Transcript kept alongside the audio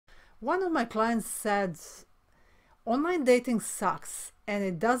One of my clients said, online dating sucks and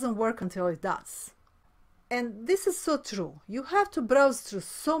it doesn't work until it does. And this is so true. You have to browse through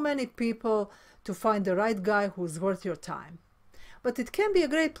so many people to find the right guy who's worth your time. But it can be a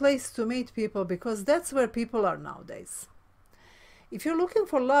great place to meet people because that's where people are nowadays. If you're looking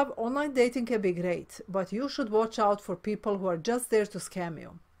for love, online dating can be great, but you should watch out for people who are just there to scam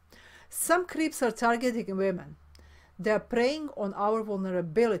you. Some creeps are targeting women. They are preying on our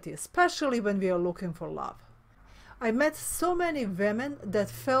vulnerability, especially when we are looking for love. I met so many women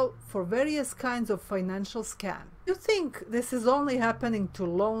that fell for various kinds of financial scam. You think this is only happening to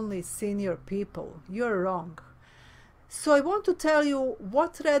lonely senior people. You're wrong. So I want to tell you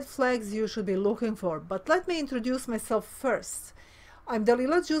what red flags you should be looking for, but let me introduce myself first. I'm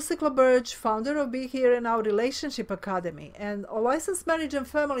Dalila Jusik-LaBerge, founder of Be Here and Now Relationship Academy, and a licensed marriage and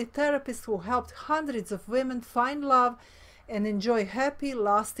family therapist who helped hundreds of women find love and enjoy happy,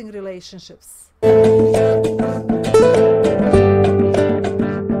 lasting relationships. When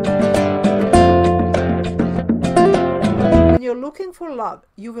you're looking for love,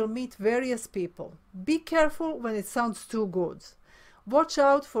 you will meet various people. Be careful when it sounds too good. Watch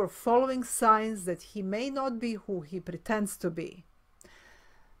out for following signs that he may not be who he pretends to be.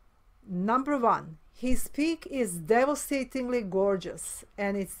 Number 1. His peak is devastatingly gorgeous,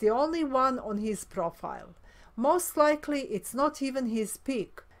 and it's the only one on his profile. Most likely, it's not even his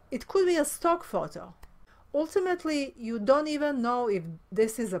peak. It could be a stock photo. Ultimately, you don't even know if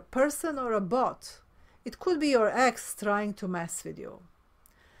this is a person or a bot. It could be your ex trying to mess with you.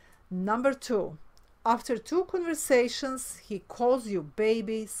 Number 2. After 2 conversations, he calls you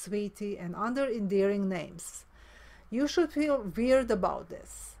baby, sweetie, and other endearing names. You should feel weird about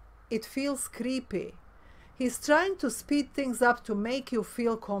this. It feels creepy. He's trying to speed things up to make you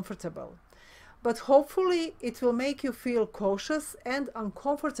feel comfortable. But hopefully it will make you feel cautious and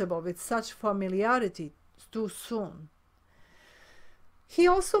uncomfortable with such familiarity too soon. He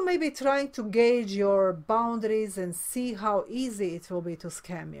also may be trying to gauge your boundaries and see how easy it will be to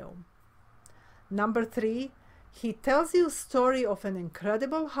scam you. Number 3, he tells you a story of an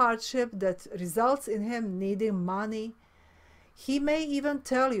incredible hardship that results in him needing money. He may even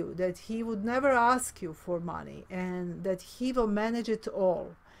tell you that he would never ask you for money and that he will manage it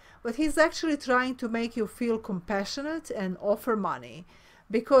all. But he's actually trying to make you feel compassionate and offer money.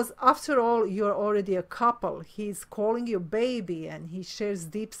 Because after all, you're already a couple. He's calling you baby and he shares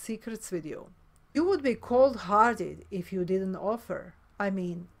deep secrets with you. You would be cold-hearted if you didn't offer. I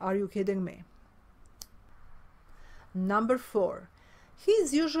mean, are you kidding me? Number 4.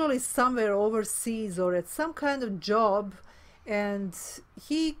 He's usually somewhere overseas or at some kind of job, and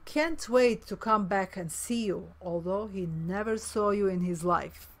he can't wait to come back and see you, although he never saw you in his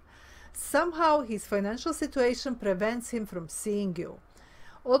life. Somehow his financial situation prevents him from seeing you,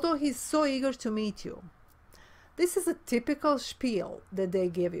 although he's so eager to meet you. This is a typical spiel that they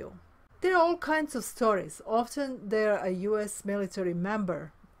give you. There are all kinds of stories. Often they're a US military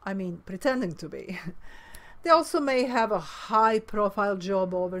member, pretending to be. They also may have a high-profile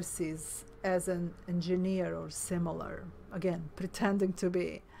job overseas as an engineer or similar. Again, pretending to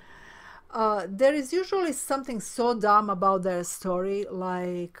be. There is usually something so dumb about their story,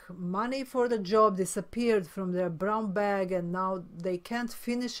 like money for the job disappeared from their brown bag and now they can't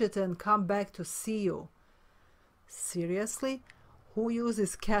finish it and come back to see you. Seriously? Who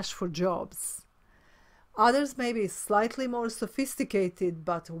uses cash for jobs? Others may be slightly more sophisticated,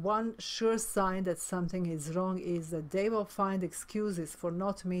 but one sure sign that something is wrong is that they will find excuses for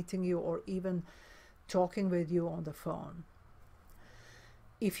not meeting you or even talking with you on the phone.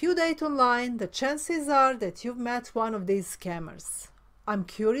 If you date online, the chances are that you've met one of these scammers. I'm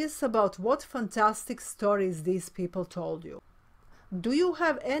curious about what fantastic stories these people told you. Do you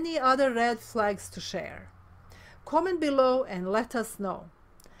have any other red flags to share? Comment below and let us know.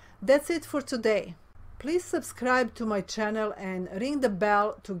 That's it for today. Please subscribe to my channel and ring the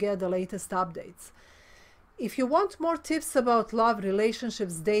bell to get the latest updates. If you want more tips about love,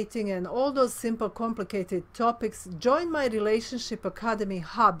 relationships, dating, and all those simple, complicated topics, join my Relationship Academy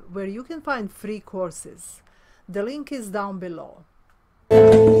hub where you can find free courses. The link is down below.